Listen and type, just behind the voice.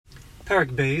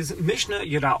Parak Beis, Mishnah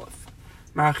Yud Aleph.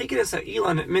 Marachikas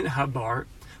ha'ilan min habar.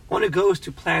 One who goes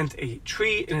to plant a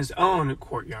tree in his own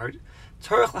courtyard,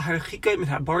 Tarach laharchika min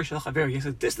habar shel chaver. He has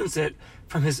to distance it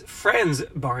from his friend's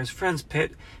bar, his friend's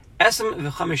pit, esem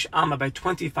v'chamish amma, by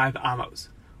 25 amos.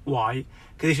 Why?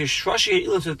 Because they should shrashi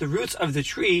ha'ilan, so that the roots of the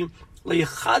tree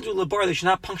leyichadu lebar, they should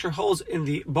not puncture holes in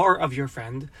the bar of your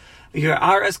friend,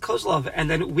 v'yir'ar es kozlov, and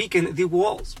then weaken the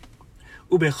walls.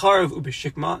 Ubecharv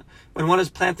ubeshikma, when one is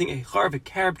planting a charv, a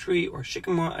carob tree, or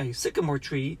shikma, a sycamore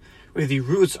tree, where the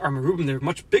roots are merubim, they're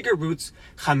much bigger roots,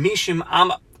 chamishim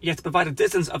amma, you have to provide a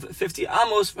distance of 50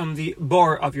 amos from the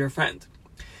bar of your friend.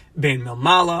 Ben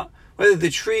milmala, whether the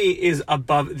tree is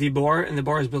above the bar and the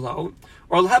bar is below,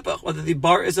 or lehepach, whether the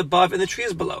bar is above and the tree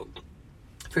is below.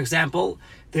 For example,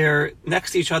 they're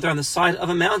next to each other on the side of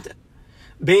a mountain.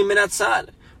 Ben minatzad,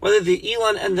 whether the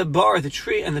ilan and the bar, the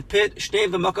tree and the pit, shnei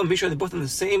v'makam mishra, they're both on the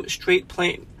same straight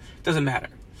plane. Doesn't matter.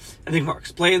 And the Gemara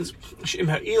explains, Sh'im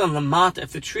ha'ilan lamata,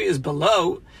 if the tree is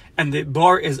below and the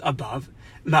bar is above,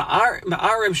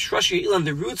 ma'arim shrashi ilan,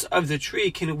 the roots of the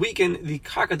tree can weaken the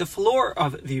karka, the floor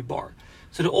of the bar.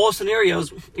 So in all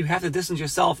scenarios, you have to distance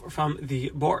yourself from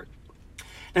the bar.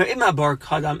 Now, imma bar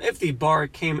kadam, if the bar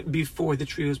came before the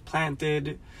tree was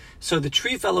planted, so the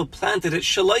tree fellow planted it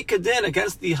shalai kadin,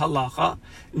 against the halacha,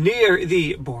 near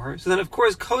the bar. So then, of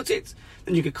course, kotetz,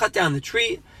 then you could cut down the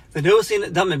tree. The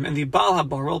nosin damim, and the Baal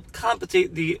HaBar will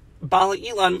compensate the Baal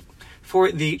HaIlan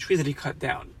for the tree that he cut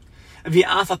down. Even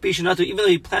though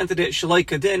he planted it shalai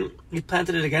kadin, he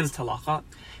planted it against halacha.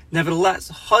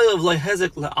 Nevertheless,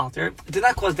 it did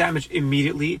not cause damage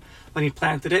immediately when he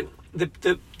planted it.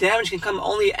 The damage can come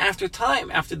only after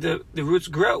time, after the roots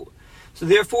grow. So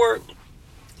therefore,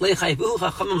 the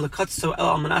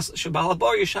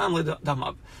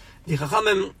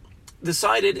Chachamim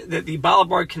decided that the Baal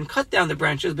HaBar can cut down the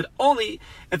branches, but only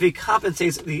if he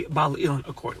compensates the Baal HaIlan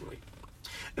accordingly.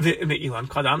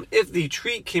 If the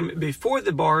tree came before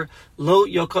the bar, lo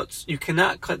yokotz, you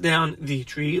cannot cut down the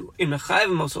tree.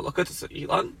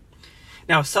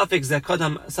 Now, suffix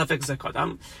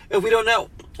zekadam. If we don't know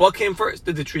what came first,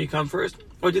 did the tree come first,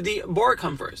 or did the bar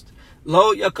come first?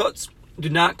 Lo yokotz, do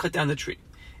not cut down the tree.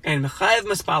 And we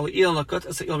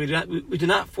do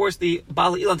not force the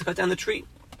Baal HaIlan to cut down the tree.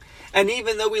 And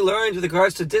even though we learned with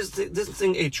regards to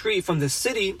distancing a tree from the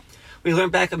city, we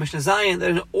learned back at Mishnah Zayin that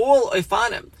in all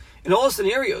Ifanim, in all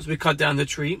scenarios, we cut down the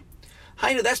tree.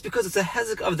 That's because it's a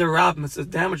hezek of the rabbim, it's a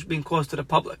damage being caused to the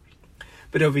public.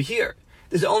 But over here,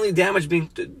 there's only damage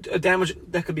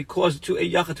that could be caused to a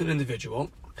yachid, to an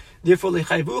individual. Therefore, the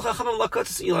Chachamim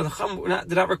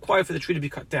did not require for the tree to be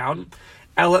cut down,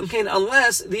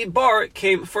 unless the bar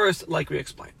came first, like we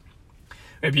explained.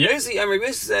 Rabbi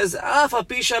Yossi says,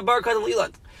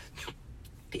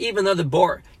 even though the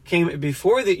bar came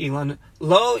before the ilan,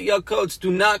 lo yakots,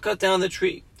 do not cut down the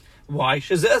tree. Why?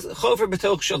 Because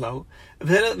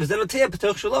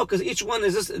each one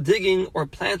is just digging or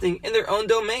planting in their own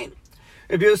domain.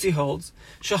 Rabbi Yossi holds,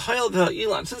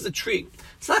 since the tree,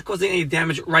 it's not causing any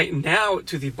damage right now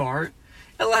to the bar.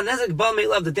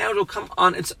 The damage will come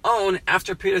on its own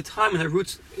after a period of time when the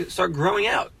roots start growing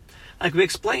out, like we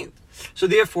explained. So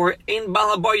therefore, the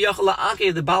Baal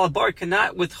HaBar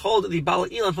cannot withhold the Baal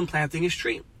HaIlan from planting his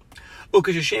tree.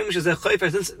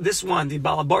 Since this one, the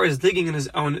Baal HaBar, is digging in his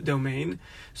own domain,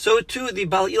 so too the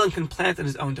Baal HaIlan can plant in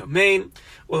his own domain.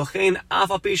 Even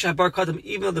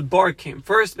though the bar came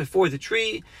first before the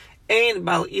tree, even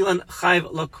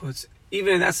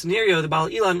in that scenario, the Baal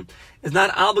HaIlan is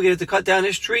not obligated to cut down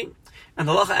his tree, and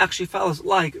the halacha actually follows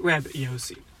like Rabbi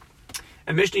Yossi.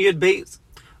 And Mishnah Yud Beis,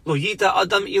 Lo yita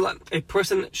adam ilan, a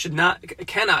person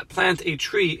cannot plant a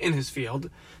tree in his field,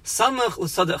 samach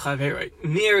l'sadeh chaverei,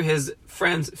 near his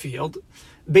friend's field,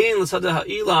 bein l'sadeh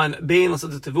ha'ilan, bein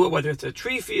l'sadeh tavua, whether it's a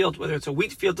tree field, whether it's a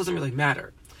wheat field, doesn't really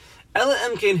matter.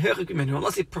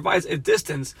 Unless he provides a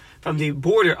distance from the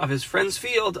border of his friend's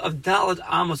field of dalat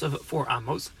amos, of 4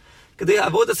 amos,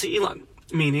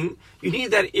 meaning you need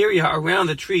that area around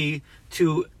the tree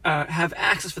to have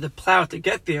access for the plow to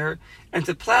get there and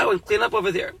to plow and clean up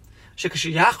over there. If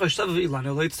you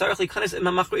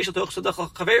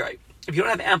don't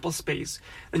have ample space,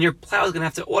 then your plow is going to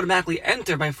have to automatically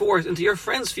enter by force into your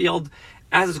friend's field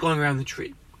as it's going around the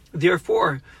tree.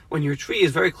 Therefore, when your tree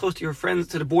is very close to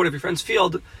the border of your friend's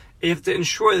field, you have to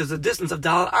ensure there's a distance of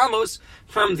dalat amos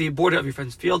from the border of your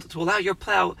friend's field to allow your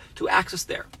plow to access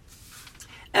there.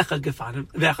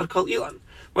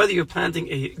 Whether you're planting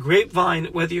a grapevine,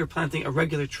 whether you're planting a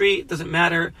regular tree, it doesn't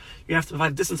matter. You have to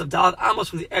provide a distance of dalat amos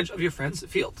from the edge of your friend's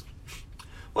field.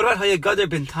 What about hayagadar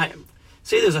bintayim?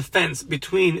 Say there's a fence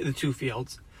between the two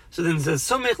fields. So then it says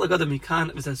somech lagad mikan,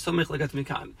 it says somech lagad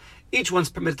mikan. Each one's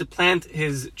permitted to plant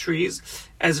his trees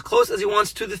as close as he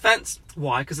wants to the fence.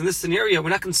 Why? Because in this scenario,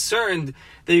 we're not concerned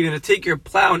that you're going to take your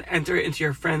plow and enter it into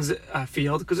your friend's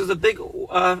field, because there's a big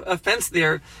fence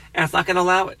there, and it's not going to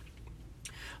allow it.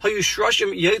 What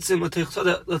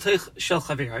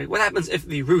happens if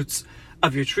the roots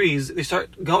of your trees, they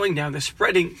start going down, they're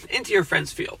spreading into your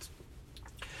friend's field?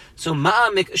 So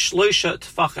ma'amik shloisha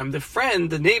tfachim, the friend,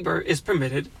 the neighbor, is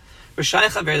permitted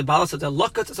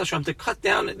to cut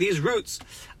down these roots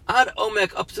ad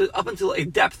omek up until a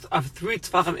depth of 3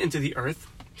 tfachim into the earth,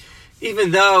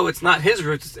 even though it's not his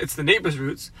roots, it's the neighbor's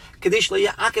roots,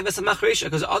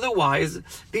 because otherwise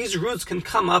these roots can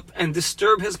come up and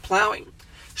disturb his plowing.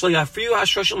 And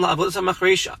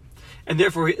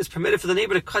therefore it's permitted for the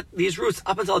neighbor to cut these roots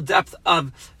up until a depth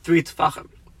of 3 tfachim.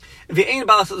 And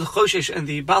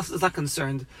the Baal is not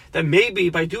concerned that maybe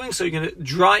by doing so you're going to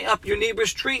dry up your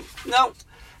neighbor's tree. No.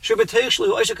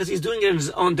 Because he's doing it in his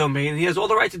own domain and he has all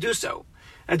the right to do so.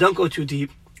 And don't go too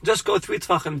deep. Just go 3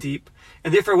 tfachim deep,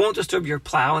 and therefore it won't disturb your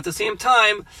plow. At the same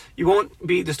time, you won't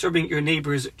be disturbing your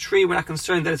neighbor's tree. We're not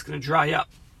concerned that it's going to dry up.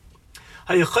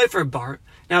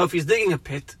 Now if he's digging a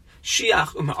pit,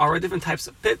 shiach u'ma'ara, different types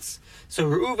of pits. So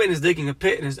Reuven is digging a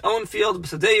pit in his own field,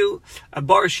 b'sadeu, a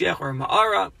bar shiach or a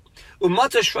ma'ara.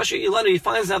 Umata shrashi ilanu, he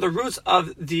finds now the roots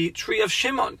of the tree of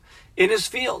Shimon in his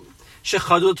field.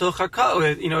 Shechadu to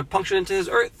charka, it punctured into his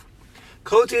earth.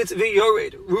 Kotetz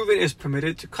v'yored, Reuven is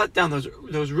permitted to cut down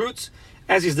those roots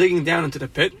as he's digging down into the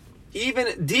pit,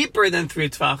 even deeper than 3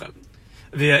 tfachim.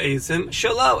 Via ezim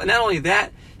shalo, and not only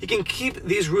that, he can keep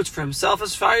these roots for himself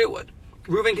as firewood.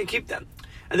 Reuven can keep them.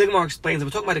 And the Gemara explains that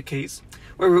we're talking about a case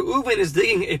where Reuven is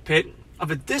digging a pit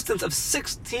of a distance of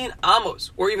 16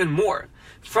 amos, or even more,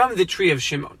 from the tree of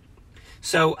Shimon.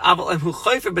 So, but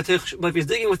if he's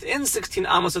digging within 16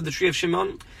 amos of the tree of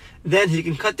Shimon, then he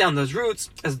can cut down those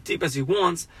roots as deep as he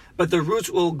wants, but the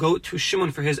roots will go to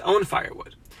Shimon for his own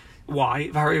firewood. Why?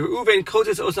 He's got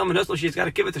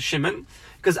to give it to Shimon,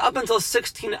 because up until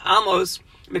 16 amos,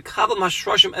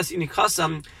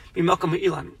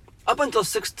 up until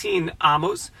 16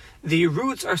 amos, the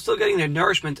roots are still getting their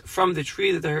nourishment from the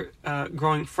tree that they're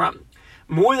growing from.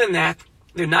 More than that,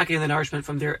 they're not getting the nourishment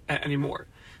from there anymore.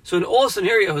 So in all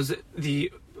scenarios,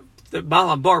 the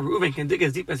Baal Bar, Reuven, can dig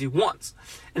as deep as he wants,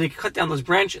 and he can cut down those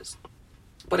branches.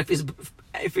 But if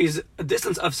he's a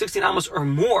distance of 16 amos or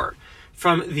more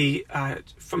from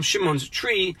Shimon's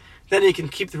tree, then he can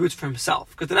keep the roots for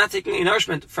himself, because they're not taking any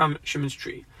nourishment from Shimon's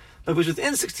tree. But if it's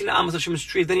within 16 amos of Shimon's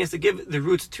tree, then he has to give the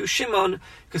roots to Shimon,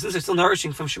 because since they're still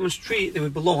nourishing from Shimon's tree, they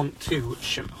would belong to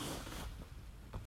Shimon.